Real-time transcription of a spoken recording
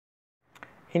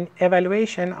In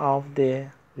evaluation of the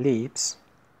lips,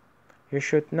 you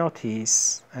should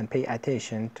notice and pay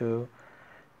attention to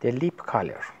the lip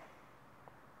color.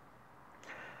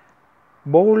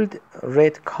 Bold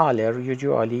red color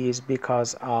usually is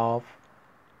because of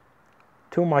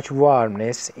too much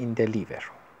warmness in the liver,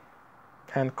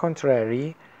 and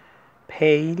contrary,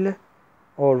 pale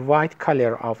or white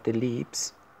color of the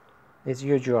lips is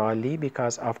usually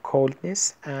because of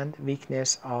coldness and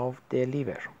weakness of the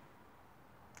liver.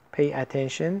 Pay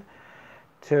attention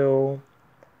to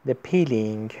the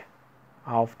peeling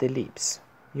of the lips.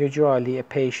 Usually a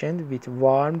patient with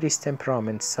warm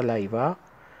distemperament saliva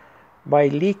by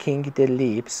licking the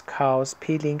lips cause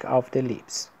peeling of the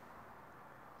lips.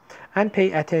 And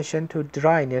pay attention to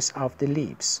dryness of the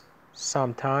lips.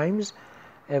 Sometimes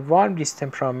a warm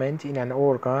distemperament in an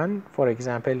organ, for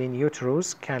example in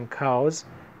uterus, can cause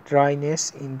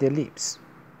dryness in the lips.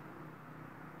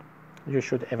 You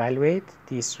should evaluate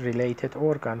this related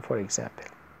organ, for example.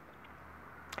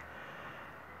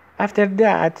 After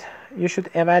that, you should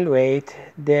evaluate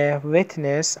the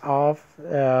wetness of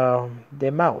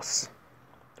the mouth.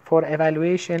 For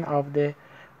evaluation of the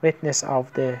wetness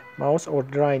of the mouth or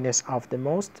dryness of the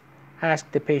mouth,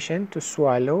 ask the patient to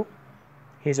swallow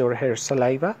his or her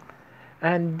saliva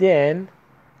and then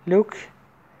look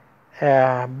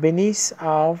beneath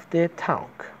of the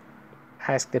tongue.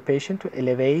 Ask the patient to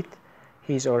elevate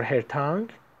his or her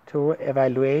tongue to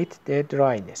evaluate the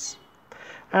dryness.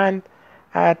 And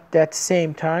at that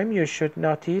same time, you should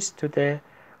notice to the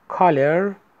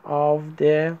color of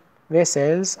the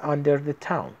vessels under the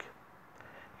tongue.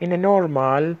 In a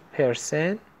normal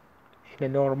person, in a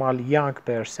normal young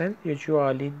person,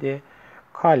 usually the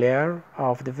color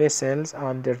of the vessels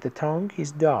under the tongue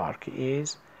is dark,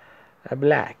 is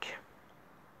black.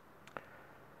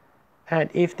 And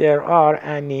if there are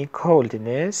any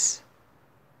coldness,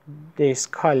 this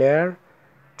color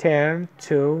turn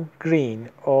to green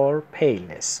or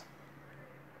paleness.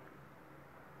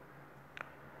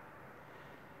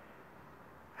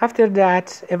 After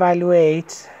that,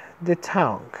 evaluate the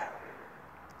tongue.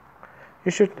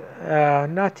 You should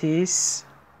notice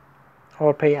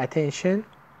or pay attention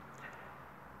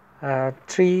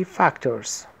three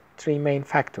main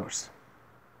factors.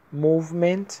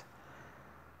 Movement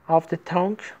of the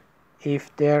tongue,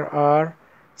 if there are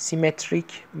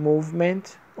symmetric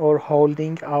movement or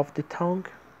holding of the tongue,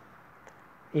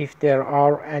 if there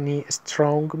are any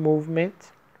strong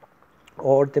movement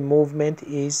or the movement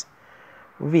is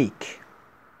weak,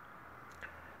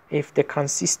 if the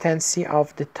consistency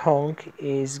of the tongue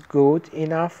is good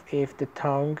enough, if the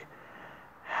tongue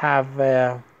have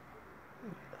a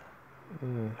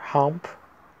hump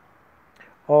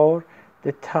or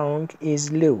the tongue is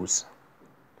loose.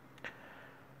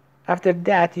 After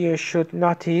that, you should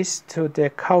notice to the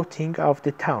coating of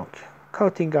the tongue.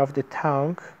 Coating of the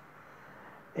tongue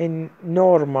in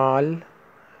normal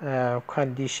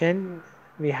condition,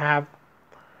 we have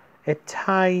a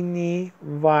tiny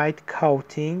white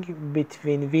coating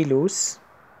between villus,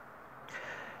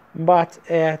 but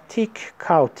a thick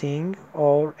coating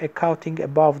or a coating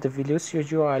above the villus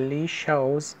usually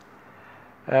shows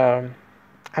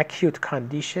acute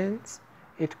conditions.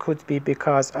 It could be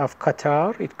because of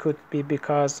catarrh, it could be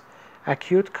because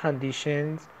acute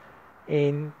conditions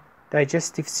in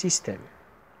digestive system,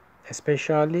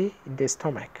 especially in the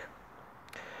stomach.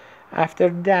 After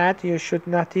that, you should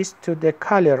notice to the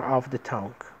color of the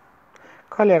tongue.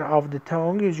 Color of the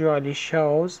tongue usually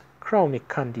shows chronic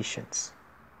conditions.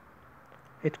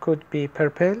 It could be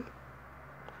purple,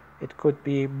 it could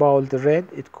be bold red,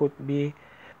 it could be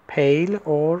pale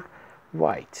or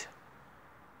white.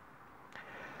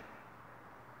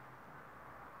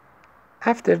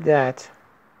 After that,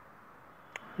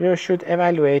 you should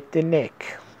evaluate the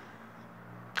neck.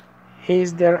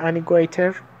 Is there any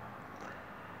goiter?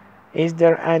 Is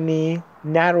there any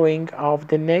narrowing of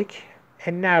the neck?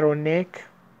 A narrow neck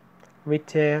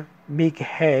with a big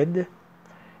head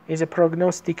is a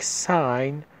prognostic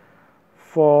sign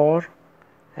for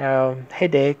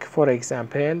headache, for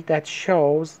example, that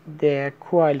shows the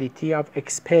quality of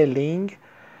expelling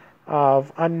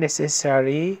of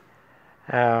unnecessary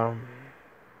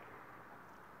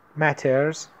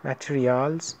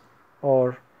materials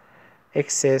or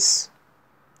excess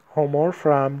humor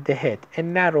from the head. A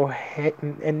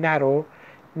narrow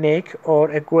neck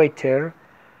or a goiter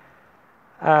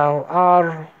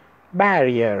are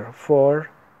barrier for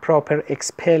proper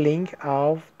expelling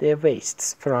of the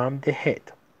wastes from the head.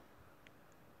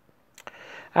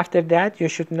 After that, you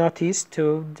should notice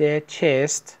to the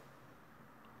chest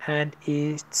and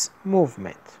its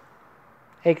movement.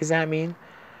 Examine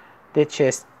the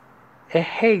chest A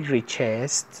hairy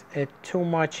chest, a too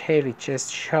much hairy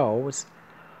chest shows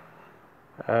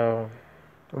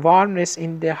warmness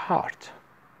in the heart.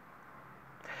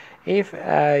 If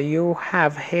you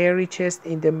have hairy chest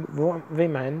in the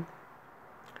women,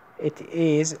 it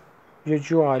is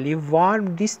usually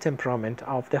warm distemperament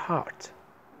of the heart.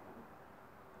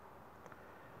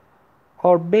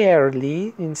 Or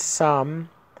barely in some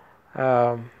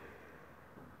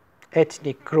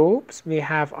ethnic groups, we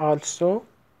have also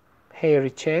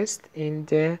hairy chest in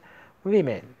the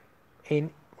women in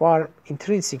warm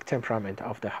intrinsic temperament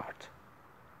of the heart.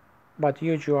 But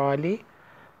usually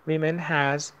women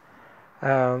has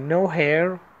no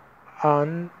hair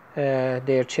on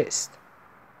their chest.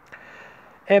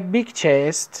 A big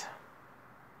chest,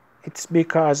 it's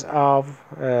because of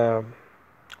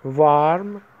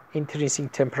warm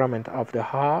intrinsic temperament of the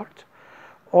heart,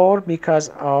 or because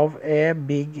of a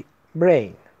big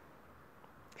brain.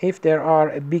 If there are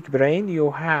a big brain,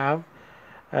 you have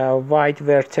wide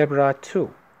vertebra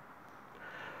too.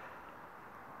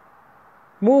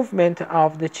 Movement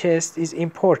of the chest is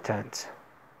important.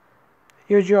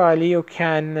 Usually you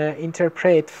can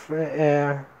interpret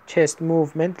chest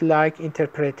movement like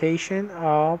interpretation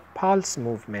of pulse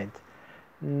movement.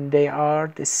 They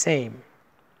are the same.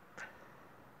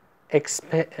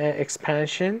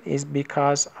 Expansion is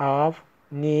because of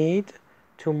need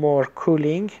to more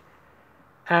cooling,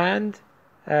 and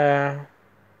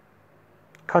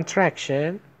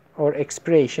contraction or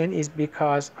expiration is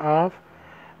because of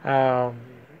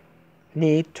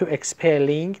need to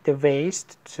expelling the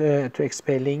waste, to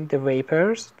expelling the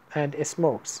vapors and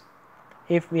smokes.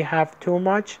 If we have too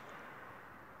much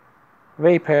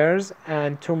vapors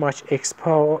and too much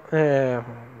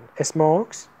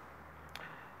smokes,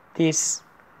 this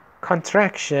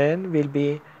contraction will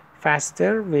be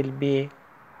faster, will be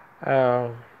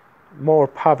more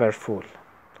powerful.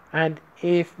 And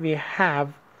if we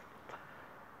have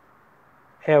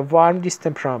a warm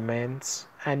distemperament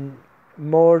and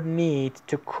more need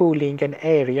to cooling an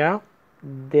area,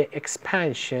 the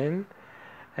expansion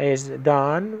is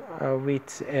done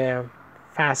with a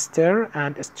faster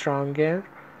and stronger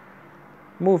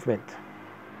movement.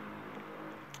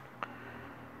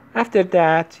 After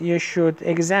that, you should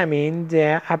examine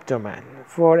the abdomen.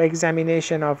 For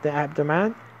examination of the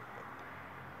abdomen,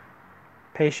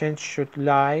 patient should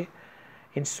lie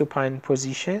in supine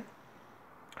position.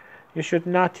 You should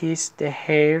notice the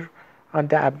hair on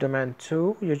the abdomen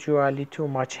too. Usually too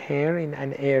much hair in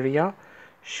an area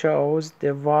shows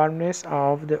the warmness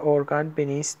of the organ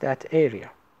beneath that area.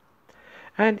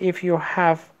 And if you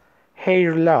have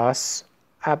hair loss,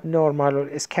 abnormal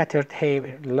or scattered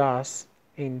hair loss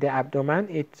in the abdomen,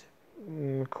 it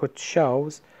could show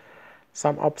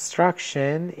some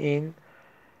obstruction in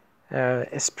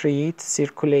spirit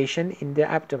circulation in the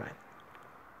abdomen.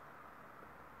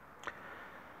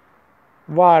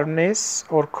 Warmness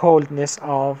or coldness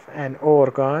of an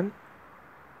organ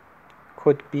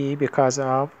could be because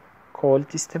of cold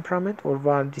distemperament or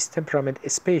warm distemperament,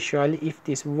 especially if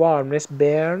this warmness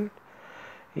burn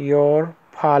your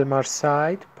palmar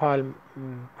side, palm,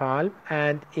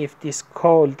 and if this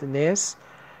coldness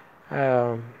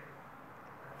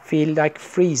feel like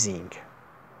freezing.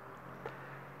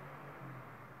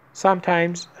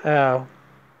 Sometimes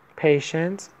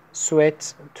patients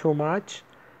sweat too much,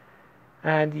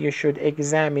 and you should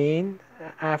examine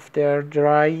after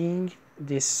drying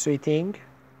this sweating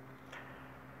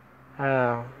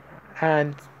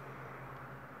and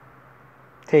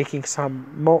taking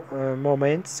some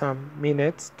moments, some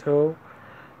minutes to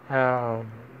the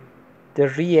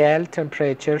real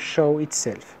temperature show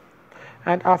itself.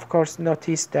 And of course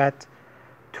notice that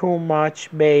too much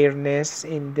bareness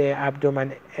in the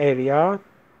abdomen area,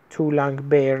 too long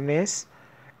bareness,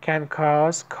 can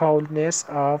cause coldness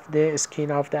of the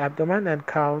skin of the abdomen and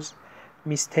cause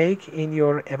mistake in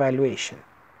your evaluation.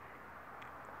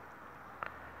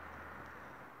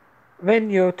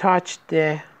 When you touch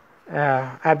the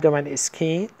abdomen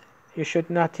skin, you should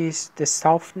notice the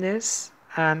softness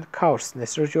and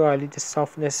coarseness. Usually the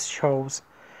softness shows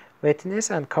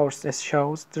wetness and coarseness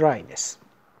shows dryness,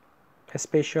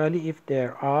 especially if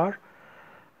there are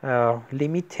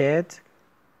limited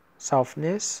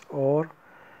softness or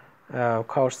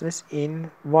coarseness in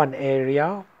one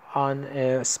area on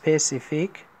a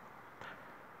specific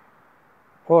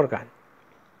organ.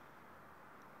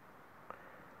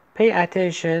 Pay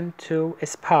attention to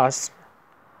spasm,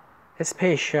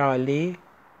 especially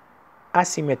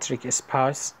asymmetric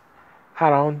spasm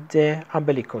around the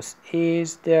umbilicus.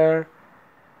 Is there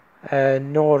a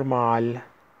normal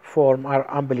form or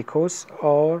umbilicus,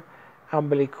 or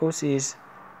umbilicus is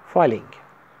falling?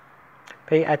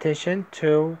 Pay attention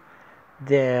to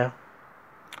the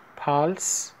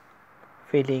pulse,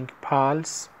 feeling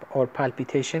pulse or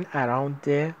palpitation around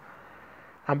the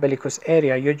umbilicus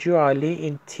area. Usually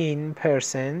in teen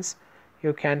persons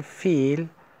you can feel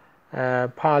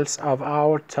pulse of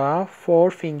aorta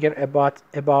 4 finger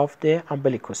above the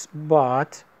umbilicus,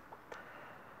 but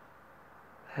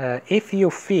if you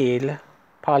feel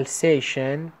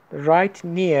pulsation right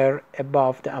near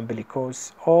above the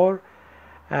umbilicus or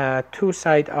two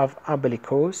side of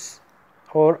umbilicus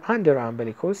or under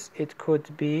umbilicus, it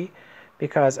could be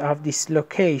because of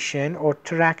dislocation or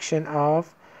traction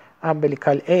of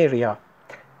umbilical area.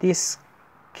 This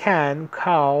can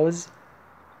cause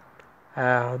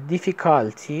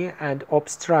difficulty and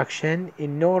obstruction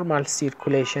in normal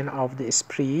circulation of the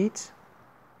spirit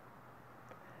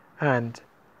and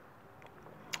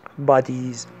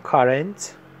body's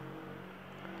current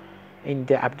in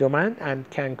the abdomen, and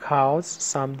can cause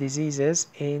some diseases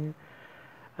in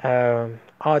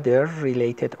other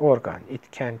related organ. It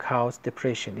can cause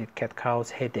depression, it can cause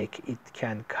headache, it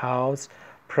can cause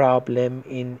problem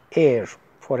in air.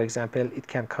 For example, it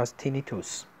can cause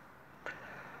tinnitus.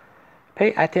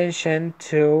 Pay attention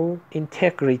to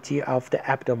integrity of the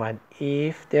abdomen.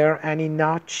 If there are any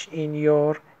notch in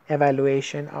your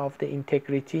evaluation of the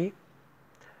integrity,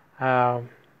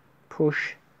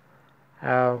 push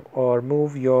or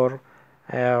move your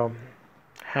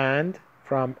hand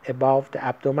from above the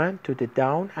abdomen to the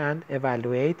down and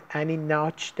evaluate any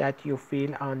notch that you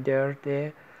feel under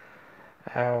the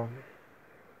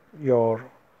your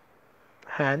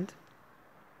hand,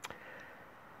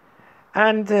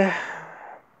 and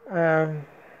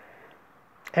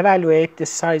evaluate the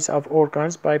size of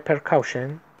organs by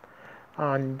percussion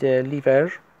on the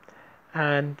liver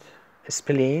and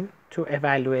spleen to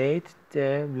evaluate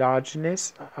the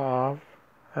largeness of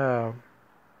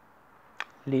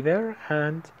liver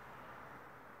and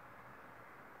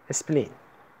spleen,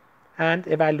 and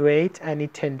evaluate any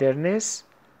tenderness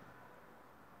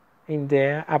in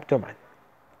the abdomen.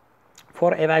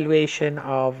 For evaluation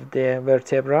of the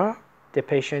vertebra, the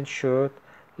patient should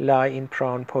lie in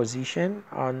prone position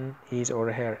on his or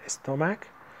her stomach,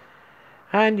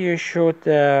 and you should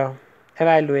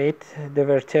evaluate the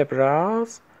vertebrae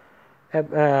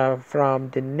from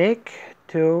the neck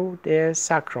to the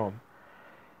sacrum.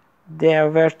 The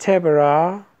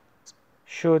vertebra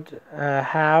should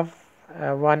have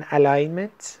one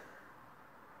alignment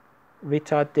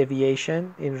without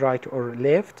deviation in right or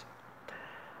left,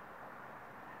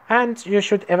 and you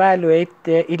should evaluate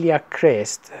the iliac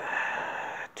crest.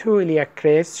 Two iliac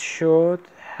crests should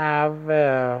have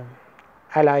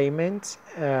alignment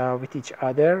with each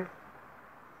other.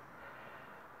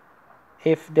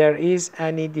 If there is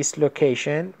any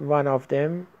dislocation, one of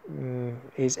them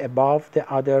is above the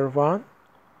other one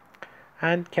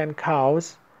and can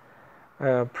cause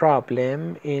a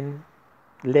problem in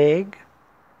leg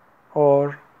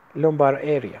or lumbar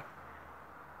area.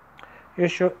 You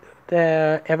should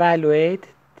evaluate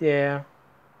the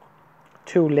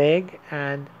two leg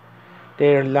and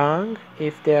their lung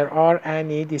if there are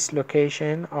any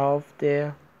dislocation of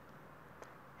the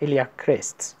iliac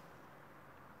crests.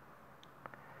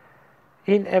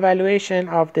 In evaluation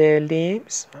of the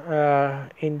limbs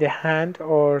in the hand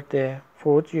or the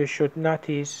foot, you should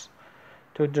notice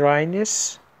the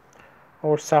dryness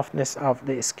or softness of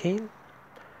the skin.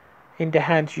 In the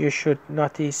hand, you should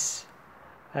notice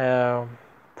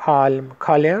palm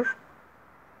color.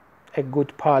 A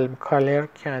good palm color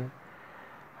can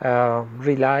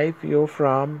relieve you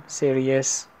from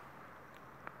serious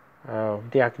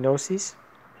diagnosis.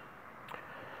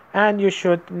 And you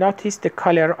should notice the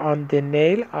color on the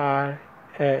nail. I'll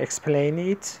explain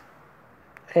it.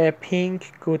 A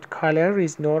pink good color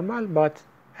is normal, but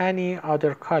any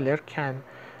other color can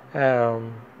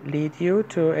lead you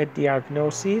to a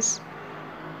diagnosis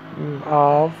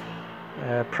of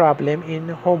problem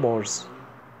in humors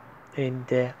in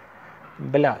the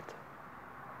blood.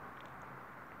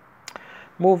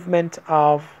 Movement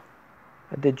of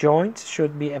the joints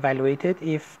should be evaluated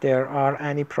if there are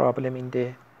any problem in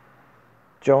the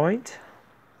joint,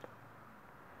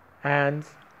 and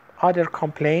other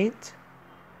complaints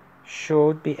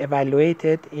should be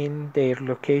evaluated in their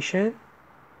location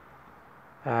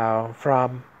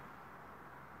from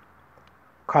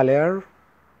color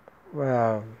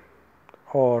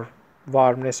or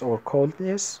warmness or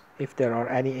coldness, if there are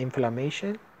any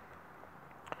inflammation,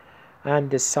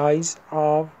 and the size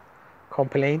of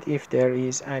complaint if there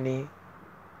is any